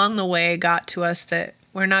somewhere along the way got to us that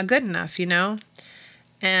we're not good enough, you know?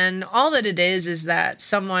 And all that it is that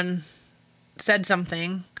someone said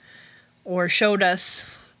something or showed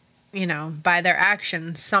us, you know, by their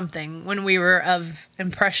actions something when we were of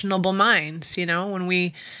impressionable minds, you know, when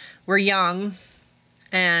we were young.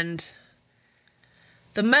 And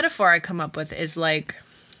the metaphor I come up with is like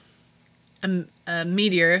a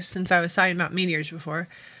meteor, since I was talking about meteors before.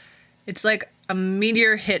 It's like a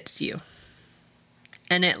meteor hits you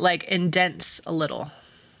and it like indents a little.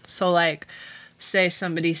 So like, say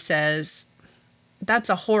somebody says, that's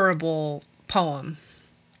a horrible poem.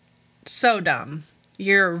 So dumb.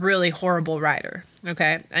 You're a really horrible writer.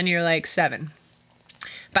 Okay. And you're like 7.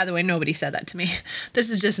 By the way, nobody said that to me. This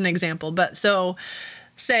is just an example. But so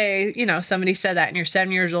say, you know, somebody said that and you're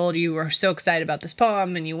 7 years old, you were so excited about this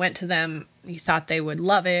poem and you went to them, you thought they would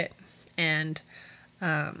love it. And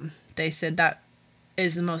they said that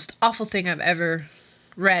is the most awful thing I've ever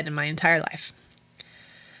read in my entire life.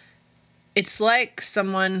 It's like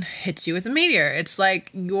someone hits you with a meteor. It's like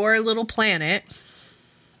your little planet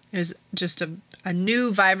is just a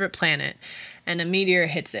new vibrant planet and a meteor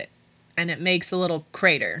hits it and it makes a little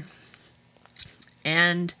crater.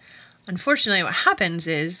 And unfortunately, what happens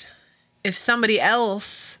is if somebody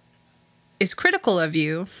else is critical of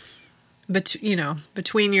you, but you know,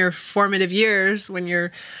 between your formative years when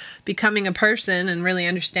you're becoming a person and really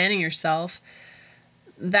understanding yourself,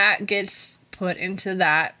 that gets put into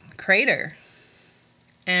that crater.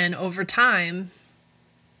 And over time,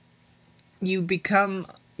 you become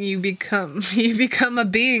a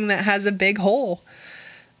being that has a big hole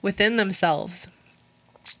within themselves.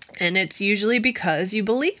 And it's usually because you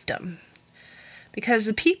believed them. Because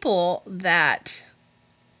the people that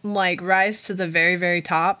like rise to the very, very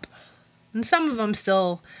top, and some of them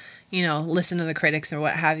still, you know, listen to the critics or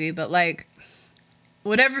what have you, but like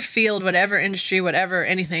whatever field, whatever industry, whatever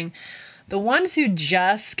anything, the ones who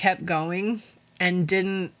just kept going and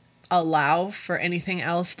didn't allow for anything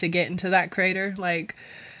else to get into that crater, like,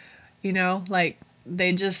 you know, like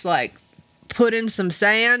they just like put in some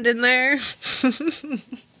sand in there.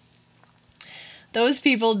 Those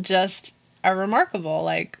people just are remarkable.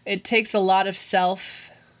 Like it takes a lot of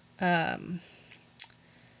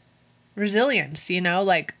resilience, you know,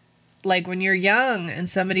 like when you're young and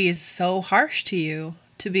somebody is so harsh to you,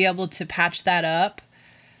 to be able to patch that up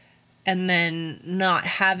and then not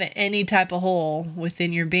have any type of hole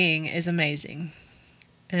within your being is amazing.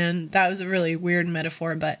 And that was a really weird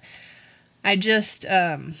metaphor, but I just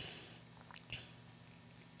think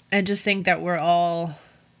that we're all,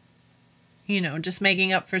 you know, just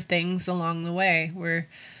making up for things along the way. We're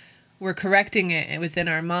correcting it within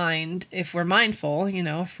our mind if we're mindful, you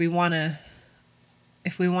know, if we want to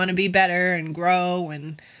be better and grow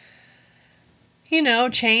and, you know,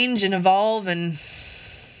 change and evolve and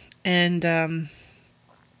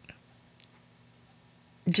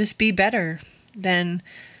just be better, then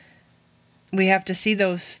we have to see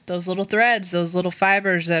those little threads, those little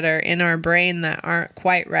fibers that are in our brain that aren't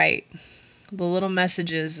quite right. The little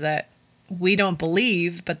messages that we don't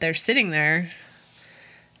believe, but they're sitting there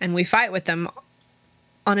and we fight with them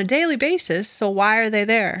on a daily basis. So why are they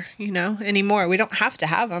there, you know, anymore? We don't have to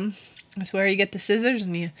have them. That's where you get the scissors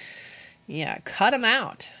and you cut them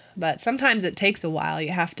out. But sometimes it takes a while. You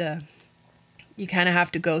kind of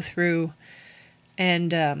have to go through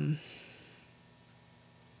and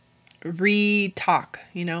re-talk,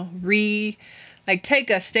 you know, like take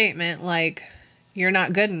a statement like you're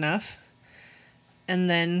not good enough and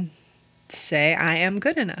then say I am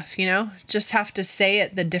good enough, you know, just have to say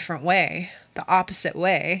it the different way, the opposite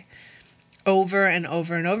way, over and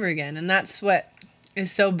over and over again. And that's what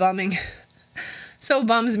is so bums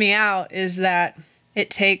me out, is that it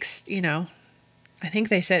takes, you know, I think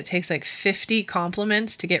they said it takes like 50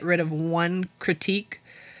 compliments to get rid of one critique,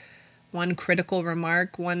 one critical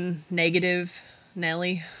remark, one negative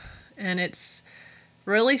Nelly. And it's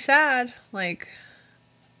really sad. Like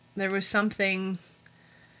there was something,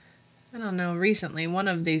 I don't know, recently, one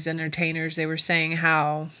of these entertainers, they were saying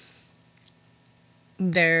how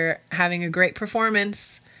they're having a great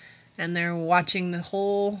performance and they're watching the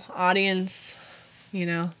whole audience, you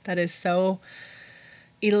know, that is so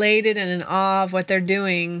elated and in awe of what they're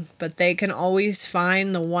doing, but they can always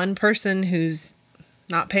find the one person who's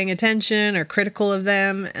not paying attention or critical of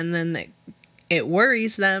them, and then it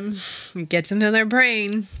worries them, it gets into their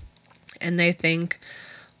brain, and they think,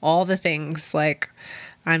 all the things like,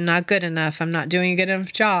 I'm not good enough. I'm not doing a good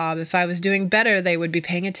enough job. If I was doing better, they would be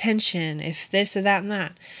paying attention. If this or that and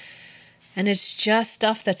that. And it's just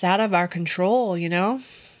stuff that's out of our control, you know?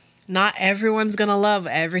 Not everyone's going to love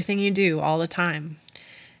everything you do all the time.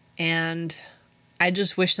 And I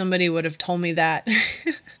just wish somebody would have told me that.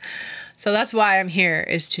 So that's why I'm here,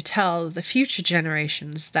 is to tell the future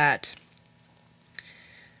generations that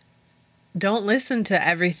don't listen to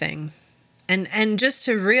everything. And just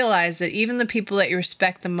to realize that even the people that you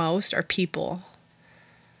respect the most are people.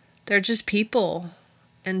 They're just people.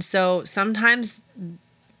 And so sometimes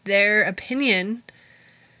their opinion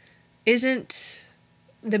isn't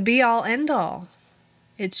the be-all, end-all.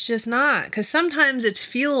 It's just not. Because sometimes it's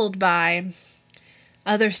fueled by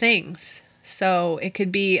other things. So it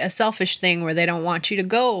could be a selfish thing where they don't want you to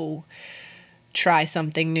go try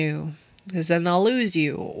something new, because then they'll lose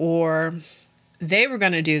you. Or they were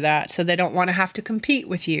going to do that, so they don't want to have to compete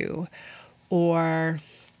with you. Or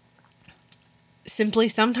simply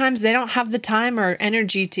sometimes they don't have the time or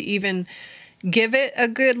energy to even give it a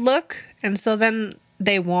good look. And so then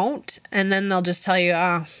they won't. And then they'll just tell you,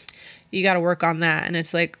 oh, you got to work on that. And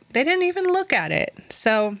it's like, they didn't even look at it.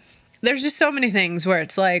 So there's just so many things where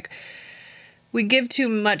it's like, we give too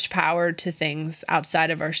much power to things outside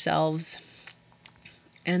of ourselves.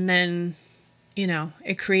 And then, you know,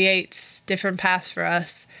 it creates different paths for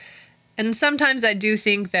us. And sometimes I do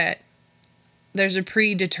think that there's a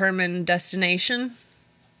predetermined destination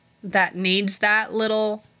that needs that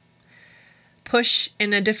little push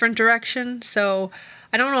in a different direction. So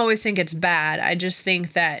I don't always think it's bad. I just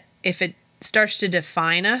think that if it starts to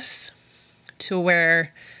define us to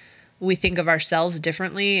where we think of ourselves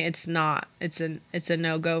differently, it's not. It's a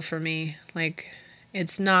no-go for me. Like,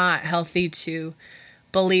 it's not healthy to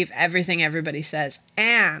believe everything everybody says.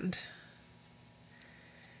 And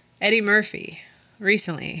Eddie Murphy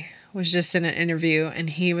recently was just in an interview, and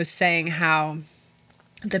he was saying how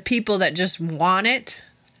the people that just want it,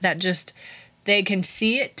 that just, they can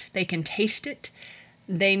see it, they can taste it,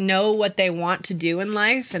 they know what they want to do in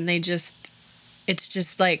life, and it's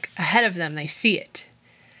just like ahead of them, they see it.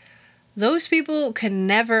 Those people can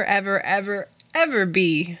never, ever, ever, ever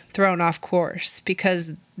be thrown off course,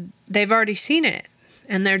 because they've already seen it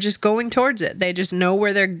and they're just going towards it. They just know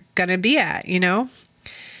where they're going to be at, you know?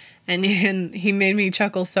 And he made me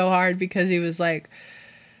chuckle so hard, because he was like,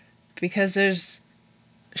 because there's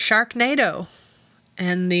Sharknado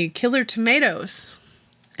and the killer tomatoes.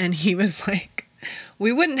 And he was like,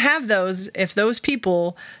 we wouldn't have those if those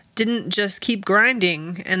people didn't just keep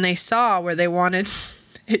grinding and they saw where they wanted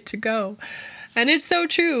it to go. And it's so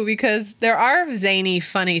true, because there are zany,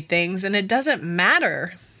 funny things, and it doesn't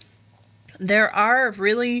matter. There are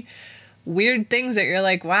really weird things that you're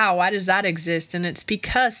like, wow, why does that exist? And it's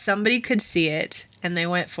because somebody could see it and they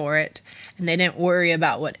went for it, and they didn't worry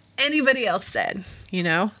about what anybody else said, you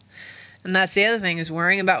know? And that's the other thing, is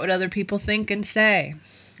worrying about what other people think and say.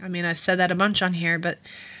 I mean, I've said that a bunch on here, but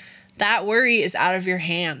that worry is out of your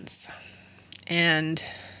hands. And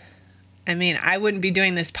I mean, I wouldn't be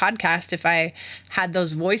doing this podcast if I had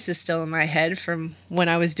those voices still in my head from when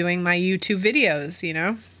I was doing my YouTube videos, you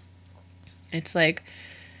know? It's like,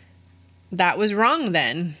 that was wrong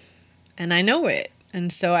then, and I know it.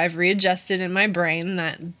 And so I've readjusted in my brain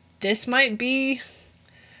that this might be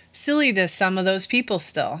silly to some of those people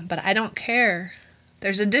still, but I don't care.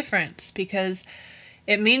 There's a difference, because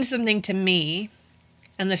it means something to me.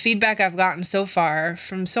 And the feedback I've gotten so far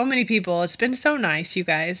from so many people, it's been so nice, you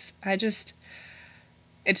guys.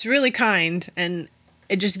 It's really kind, and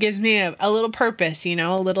it just gives me a little purpose, you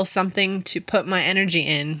know, a little something to put my energy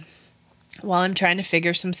in while I'm trying to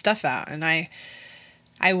figure some stuff out. And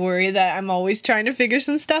I worry that I'm always trying to figure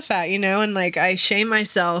some stuff out, you know, and like, I shame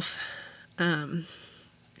myself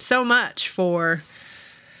so much for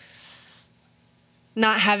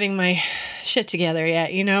not having my shit together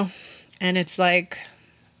yet, you know? And it's like,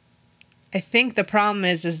 I think the problem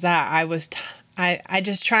is that I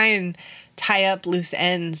just try and tie up loose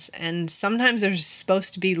ends, and sometimes they're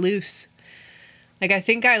supposed to be loose. Like, I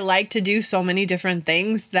think I like to do so many different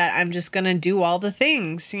things that I'm just going to do all the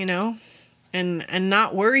things, you know, and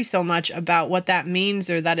not worry so much about what that means,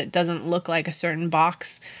 or that it doesn't look like a certain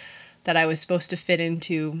box that I was supposed to fit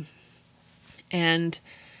into. And,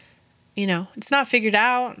 you know, it's not figured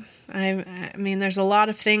out. I mean, there's a lot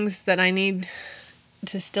of things that I need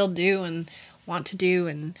to still do and want to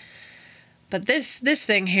do. But this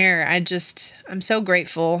thing here, I'm so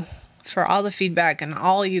grateful for all the feedback and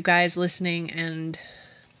all you guys listening, and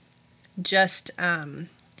just,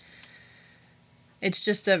 it's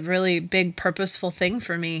just a really big purposeful thing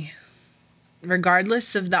for me.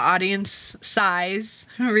 regardless of the audience size,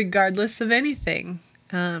 regardless of anything.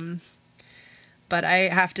 But I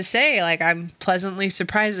have to say, like, I'm pleasantly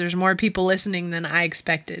surprised there's more people listening than I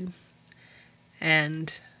expected.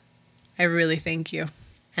 And I really thank you.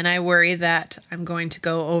 And I worry that I'm going to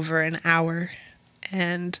go over an hour.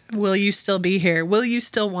 And will you still be here? Will you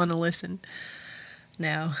still want to listen?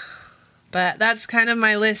 No. But that's kind of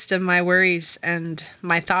my list of my worries and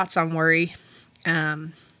my thoughts on worry.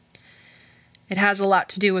 It has a lot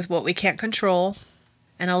to do with what we can't control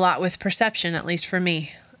and a lot with perception, at least for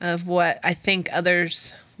me, of what I think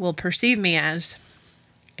others will perceive me as.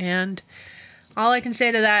 And all I can say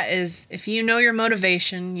to that is, if you know your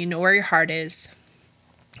motivation, you know where your heart is,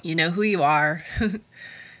 you know who you are,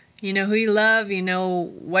 you know who you love, you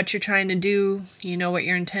know what you're trying to do, you know what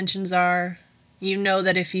your intentions are, you know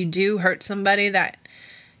that if you do hurt somebody that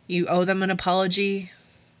you owe them an apology.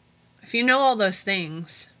 If you know all those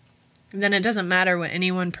things, then it doesn't matter what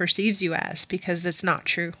anyone perceives you as, because it's not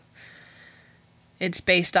true. It's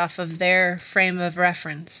based off of their frame of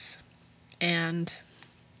reference. And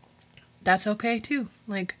that's okay too.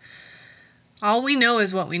 Like, all we know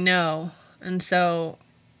is what we know. And so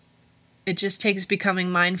it just takes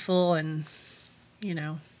becoming mindful and,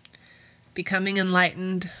 becoming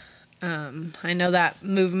enlightened. I know that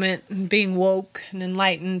movement, being woke and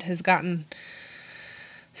enlightened, has gotten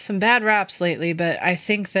some bad raps lately, but I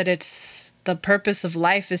think that it's the purpose of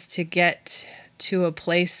life is to get to a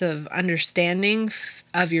place of understanding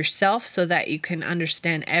of yourself so that you can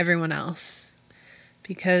understand everyone else.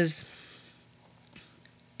 Because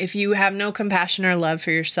if you have no compassion or love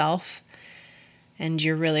for yourself and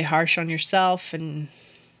you're really harsh on yourself and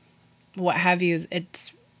what have you,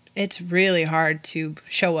 it's really hard to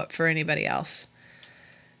show up for anybody else.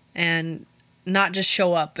 And not just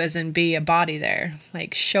show up as in be a body there.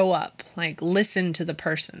 Like, show up. Like, listen to the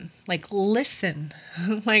person. Like, listen.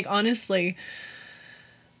 Like, honestly,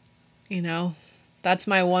 that's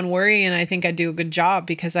my one worry, and I think I do a good job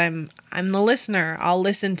because I'm the listener. I'll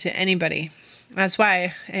listen to anybody. That's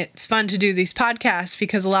why it's fun to do these podcasts,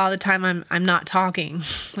 because a lot of the time I'm not talking.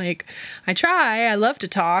 Like, I love to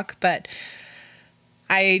talk, but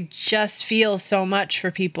I just feel so much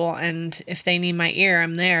for people, and if they need my ear,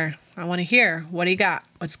 I'm there. I want to hear, what do you got?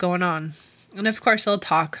 What's going on? And of course I'll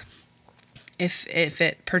talk if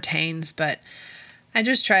it pertains, but I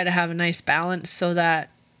just try to have a nice balance so that,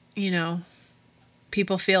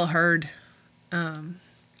 people feel heard.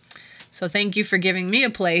 So thank you for giving me a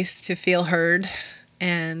place to feel heard,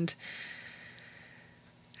 and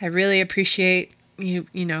I really appreciate you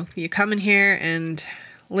coming here and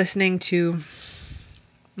listening to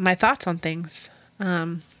my thoughts on things.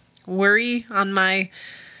 Worry on my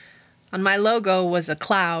logo was a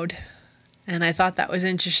cloud, and I thought that was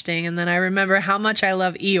interesting. And then I remember how much I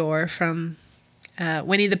love Eeyore from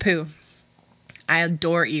Winnie the Pooh. I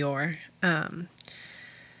adore Eeyore.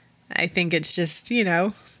 I think it's just,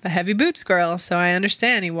 the heavy boots girl, so I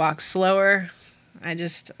understand. He walks slower. I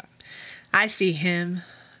see him.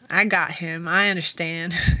 I got him. I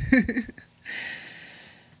understand.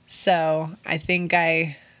 So I think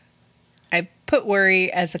I put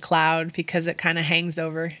worry as a cloud because it kind of hangs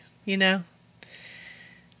over, and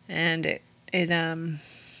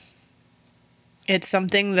it's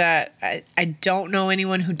something that I don't know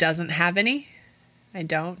anyone who doesn't have any. I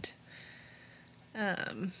don't.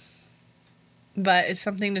 But it's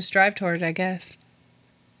something to strive toward, I guess.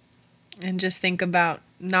 And just think about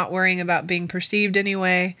not worrying about being perceived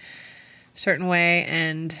anyway, certain way,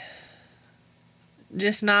 and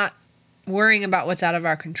just not worrying about what's out of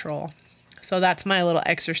our control. So that's my little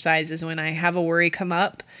exercise, is when I have a worry come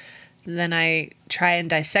up, then I try and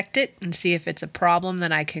dissect it and see if it's a problem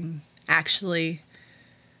that I can actually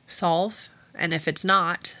solve. And if it's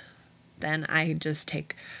not, then I just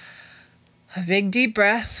take a big deep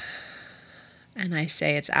breath and I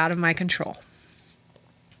say it's out of my control.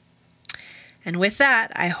 And with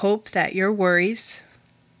that, I hope that your worries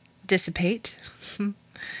dissipate,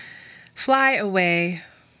 fly away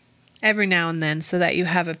every now and then, so that you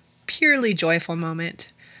have a purely joyful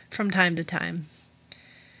moment from time to time.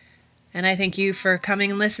 And I thank you for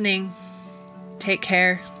coming and listening. Take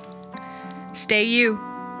care. Stay you.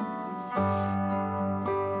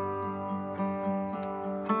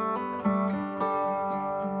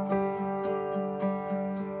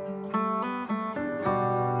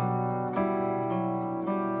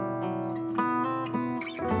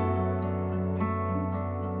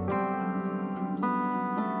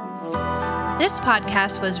 This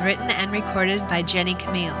podcast was written and recorded by Jenny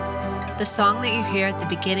Camille. The song that you hear at the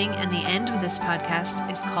beginning and the end of this podcast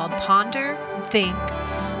is called Ponder, Think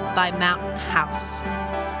by Mountain House.